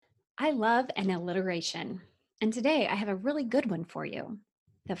I love an alliteration. And today I have a really good one for you: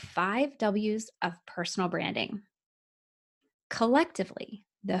 the five W's of personal branding. Collectively,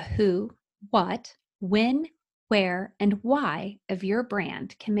 the who, what, when, where, and why of your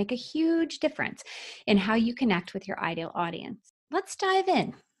brand can make a huge difference in how you connect with your ideal audience. Let's dive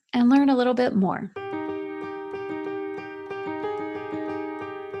in and learn a little bit more.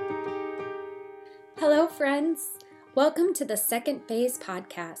 Hello, friends. Welcome to the Second Phase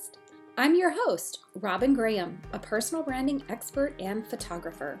podcast. I'm your host, Robin Graham, a personal branding expert and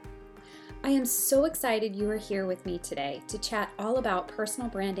photographer. I am so excited you are here with me today to chat all about personal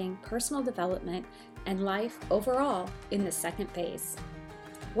branding, personal development, and life overall in the second phase.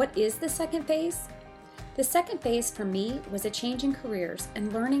 What is the second phase? The second phase for me was a change in careers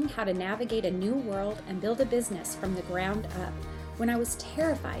and learning how to navigate a new world and build a business from the ground up when I was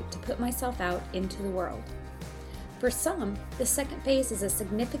terrified to put myself out into the world. For some, the second phase is a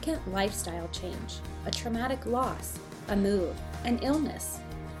significant lifestyle change, a traumatic loss, a move, an illness.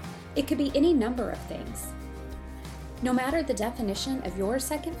 It could be any number of things. No matter the definition of your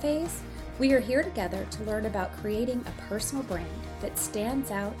second phase, we are here together to learn about creating a personal brand that stands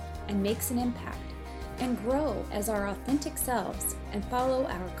out and makes an impact, and grow as our authentic selves and follow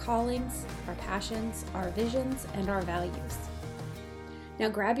our callings, our passions, our visions, and our values. Now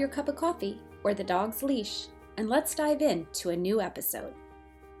grab your cup of coffee or the dog's leash, and let's dive into a new episode.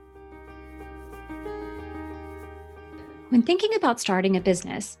 When thinking about starting a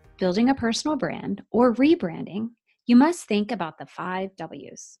business, building a personal brand, or rebranding, you must think about the five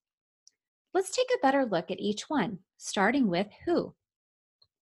W's. Let's take a better look at each one, starting with who.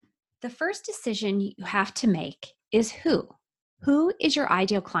 The first decision you have to make is who. Who is your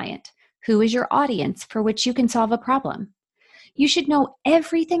ideal client? Who is your audience for which you can solve a problem? You should know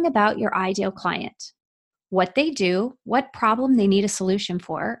everything about your ideal client: what they do, what problem they need a solution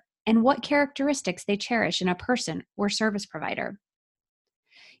for, and what characteristics they cherish in a person or service provider.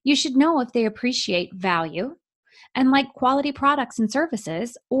 You should know if they appreciate value and like quality products and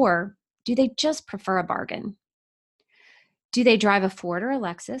services, or do they just prefer a bargain? Do they drive a Ford or a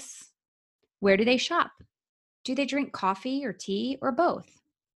Lexus? Where do they shop? Do they drink coffee or tea or both?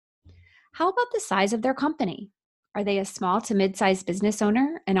 How about the size of their company? Are they a small to mid-sized business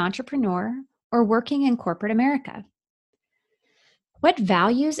owner, an entrepreneur, or working in corporate America? What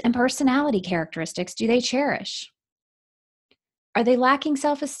values and personality characteristics do they cherish? Are they lacking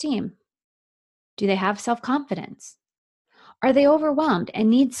self-esteem? Do they have self-confidence? Are they overwhelmed and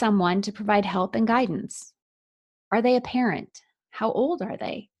need someone to provide help and guidance? Are they a parent? How old are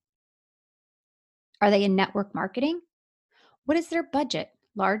they? Are they in network marketing? What is their budget,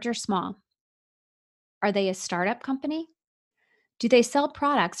 large or small? Are they a startup company? Do they sell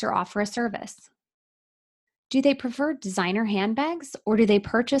products or offer a service? Do they prefer designer handbags, or do they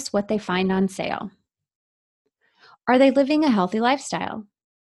purchase what they find on sale? Are they living a healthy lifestyle?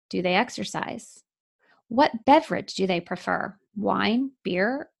 Do they exercise? What beverage do they prefer? Wine,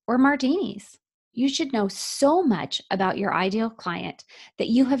 beer, or martinis? You should know so much about your ideal client that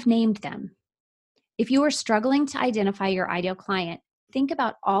you have named them. If you are struggling to identify your ideal client, think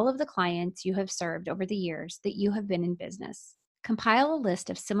about all of the clients you have served over the years that you have been in business. Compile a list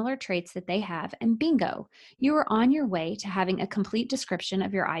of similar traits that they have, and bingo, you are on your way to having a complete description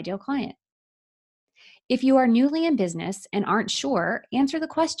of your ideal client. If you are newly in business and aren't sure, answer the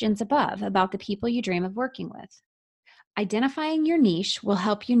questions above about the people you dream of working with. Identifying your niche will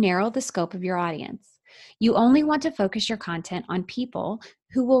help you narrow the scope of your audience. You only want to focus your content on people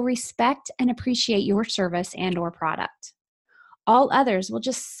who will respect and appreciate your service and/or product. All others will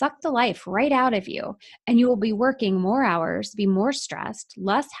just suck the life right out of you, and you will be working more hours, be more stressed,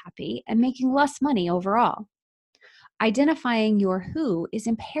 less happy, and making less money overall. Identifying your who is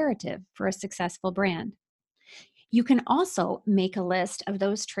imperative for a successful brand. You can also make a list of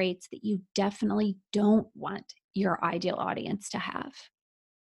those traits that you definitely don't want your ideal audience to have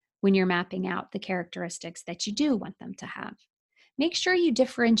when you're mapping out the characteristics that you do want them to have. Make sure you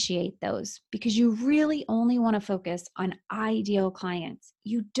differentiate those, because you really only want to focus on ideal clients.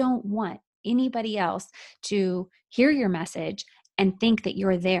 You don't want anybody else to hear your message and think that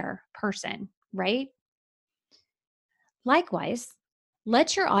you're their person, right? Likewise,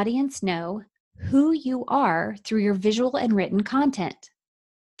 let your audience know who you are through your visual and written content.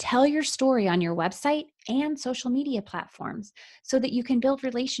 Tell your story on your website and social media platforms so that you can build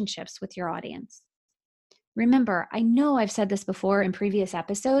relationships with your audience. Remember, I know I've said this before in previous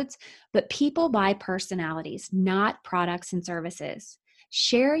episodes, but people buy personalities, not products and services.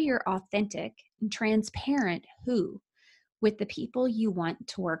 Share your authentic and transparent who with the people you want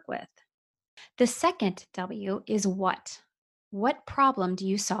to work with. The second W is what. What problem do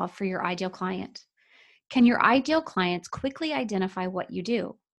you solve for your ideal client? Can your ideal clients quickly identify what you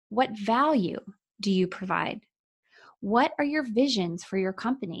do? What value do you provide? What are your visions for your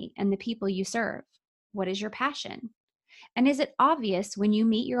company and the people you serve? What is your passion? And is it obvious when you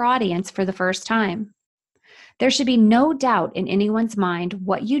meet your audience for the first time? There should be no doubt in anyone's mind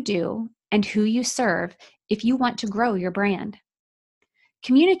what you do and who you serve if you want to grow your brand.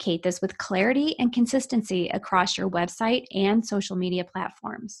 Communicate this with clarity and consistency across your website and social media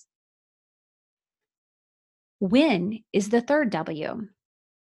platforms. When is the third W.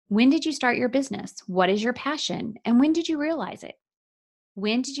 When did you start your business? What is your passion? And when did you realize it?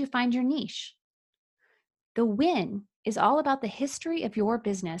 When did you find your niche? The when is all about the history of your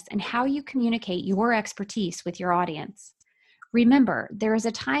business and how you communicate your expertise with your audience. Remember, there is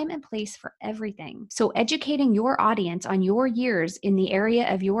a time and place for everything. So educating your audience on your years in the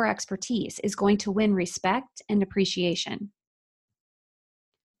area of your expertise is going to win respect and appreciation.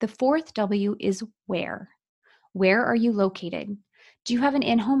 The fourth W is where. Where are you located? Do you have an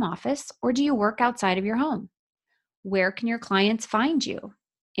in-home office or do you work outside of your home? Where can your clients find you?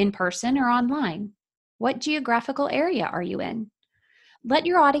 In person or online? What geographical area are you in? Let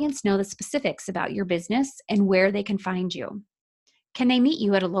your audience know the specifics about your business and where they can find you. Can they meet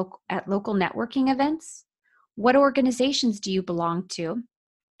you at local networking events? What organizations do you belong to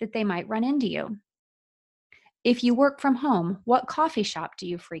that they might run into you? If you work from home, what coffee shop do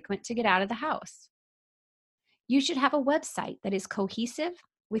you frequent to get out of the house? You should have a website that is cohesive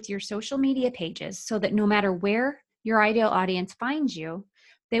with your social media pages so that no matter where your ideal audience finds you,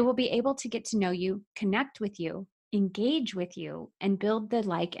 they will be able to get to know you, connect with you, engage with you, and build the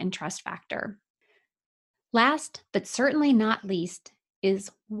like and trust factor. Last, but certainly not least, is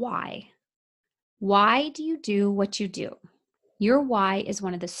why. Why do you do what you do? Your why is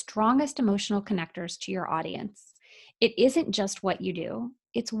one of the strongest emotional connectors to your audience. It isn't just what you do,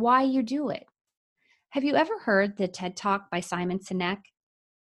 it's why you do it. Have you ever heard the TED Talk by Simon Sinek?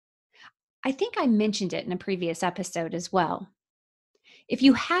 I think I mentioned it in a previous episode as well. If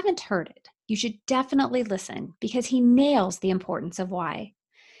you haven't heard it, you should definitely listen because he nails the importance of why.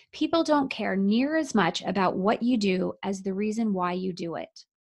 People don't care near as much about what you do as the reason why you do it.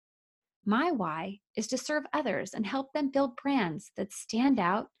 My why is to serve others and help them build brands that stand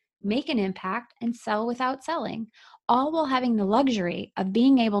out, make an impact, and sell without selling, all while having the luxury of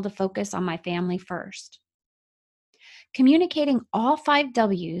being able to focus on my family first. Communicating all 5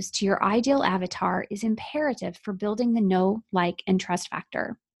 W's to your ideal avatar is imperative for building the know, like, and trust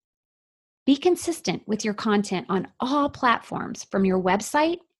factor. Be consistent with your content on all platforms from your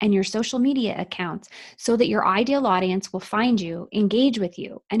website and your social media accounts so that your ideal audience will find you, engage with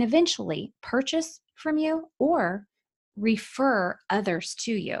you, and eventually purchase from you or refer others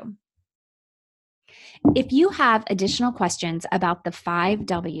to you. If you have additional questions about the 5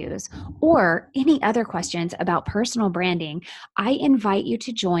 W's or any other questions about personal branding, I invite you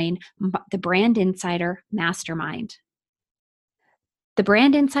to join the Brand Insider Mastermind. The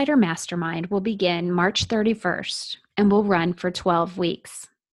Brand Insider Mastermind will begin March 31st and will run for 12 weeks.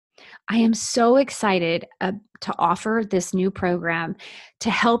 I am so excited to offer this new program to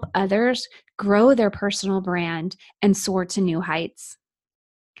help others grow their personal brand and soar to new heights.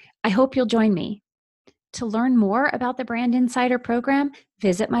 I hope you'll join me. To learn more about the Brand Insider program,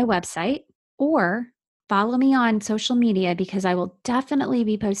 visit my website or follow me on social media because I will definitely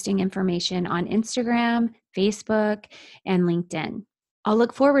be posting information on Instagram, Facebook, and LinkedIn. I'll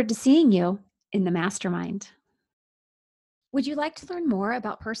look forward to seeing you in the mastermind. Would you like to learn more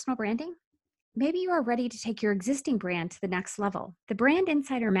about personal branding? Maybe you are ready to take your existing brand to the next level. The Brand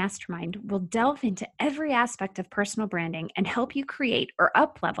Insider Mastermind will delve into every aspect of personal branding and help you create or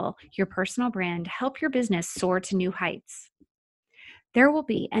up-level your personal brand, help your business soar to new heights. There will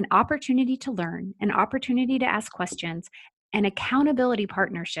be an opportunity to learn, an opportunity to ask questions, an accountability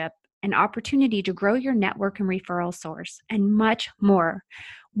partnership, an opportunity to grow your network and referral source, and much more.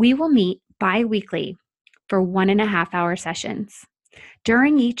 We will meet bi-weekly for 1.5-hour sessions.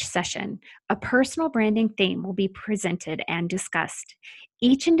 During each session, a personal branding theme will be presented and discussed.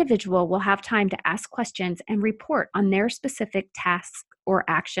 Each individual will have time to ask questions and report on their specific tasks or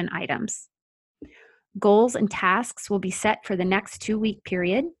action items. Goals and tasks will be set for the next 2-week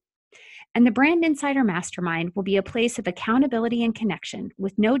period. And the Brand Insider Mastermind will be a place of accountability and connection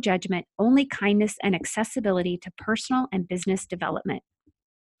with no judgment, only kindness and accessibility to personal and business development.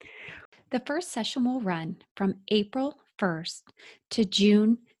 The first session will run from April 1st to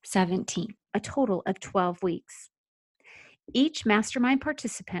June 17th, a total of 12 weeks. Each mastermind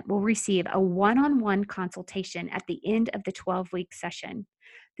participant will receive a one-on-one consultation at the end of the 12-week session.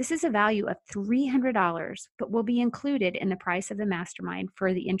 This is a value of $300, but will be included in the price of the mastermind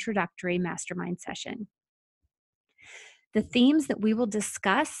for the introductory mastermind session. The themes that we will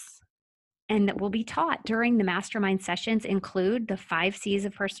discuss and that will be taught during the mastermind sessions include the 5 C's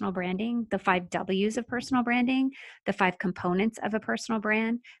of personal branding, the 5 W's of personal branding, the 5 components of a personal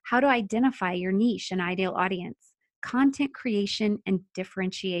brand, how to identify your niche and ideal audience, content creation and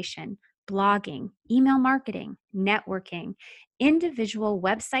differentiation, blogging, email marketing, networking, individual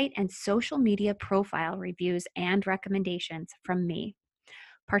website and social media profile reviews and recommendations from me,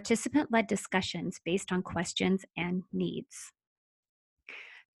 participant-led discussions based on questions and needs.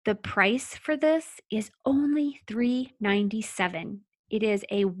 The price for this is only $397. It is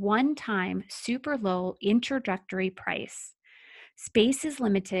a one-time super low introductory price. Space is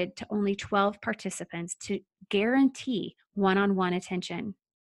limited to only 12 participants to guarantee one-on-one attention.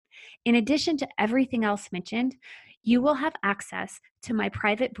 In addition to everything else mentioned, you will have access to my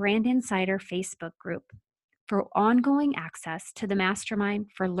private Brand Insider Facebook group for ongoing access to the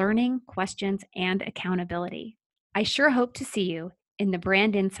mastermind for learning, questions, and accountability. I sure hope to see you in the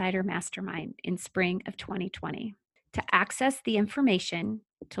Brand Insider Mastermind in spring of 2020. To access the information,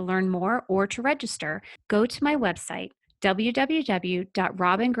 to learn more, or to register, go to my website,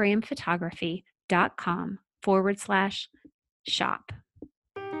 www.robingrahamphotography.com/shop.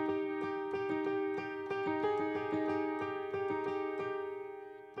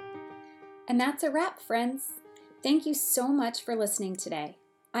 And that's a wrap, friends. Thank you so much for listening today.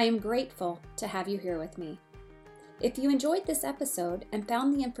 I am grateful to have you here with me. If you enjoyed this episode and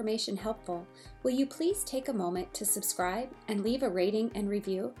found the information helpful, will you please take a moment to subscribe and leave a rating and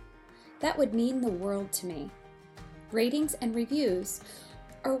review? That would mean the world to me. Ratings and reviews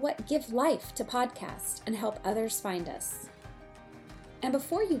are what give life to podcasts and help others find us. And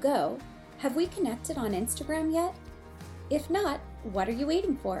before you go, have we connected on Instagram yet? If not, what are you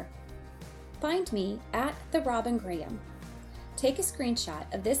waiting for? Find me at The Robin Graham. Take a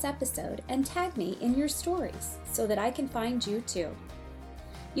screenshot of this episode and tag me in your stories so that I can find you too.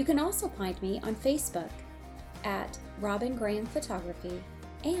 You can also find me on Facebook at Robin Graham Photography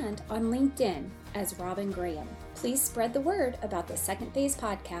and on LinkedIn as Robin Graham. Please spread the word about the Second Phase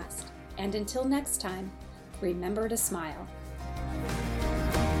podcast. And until next time, remember to smile.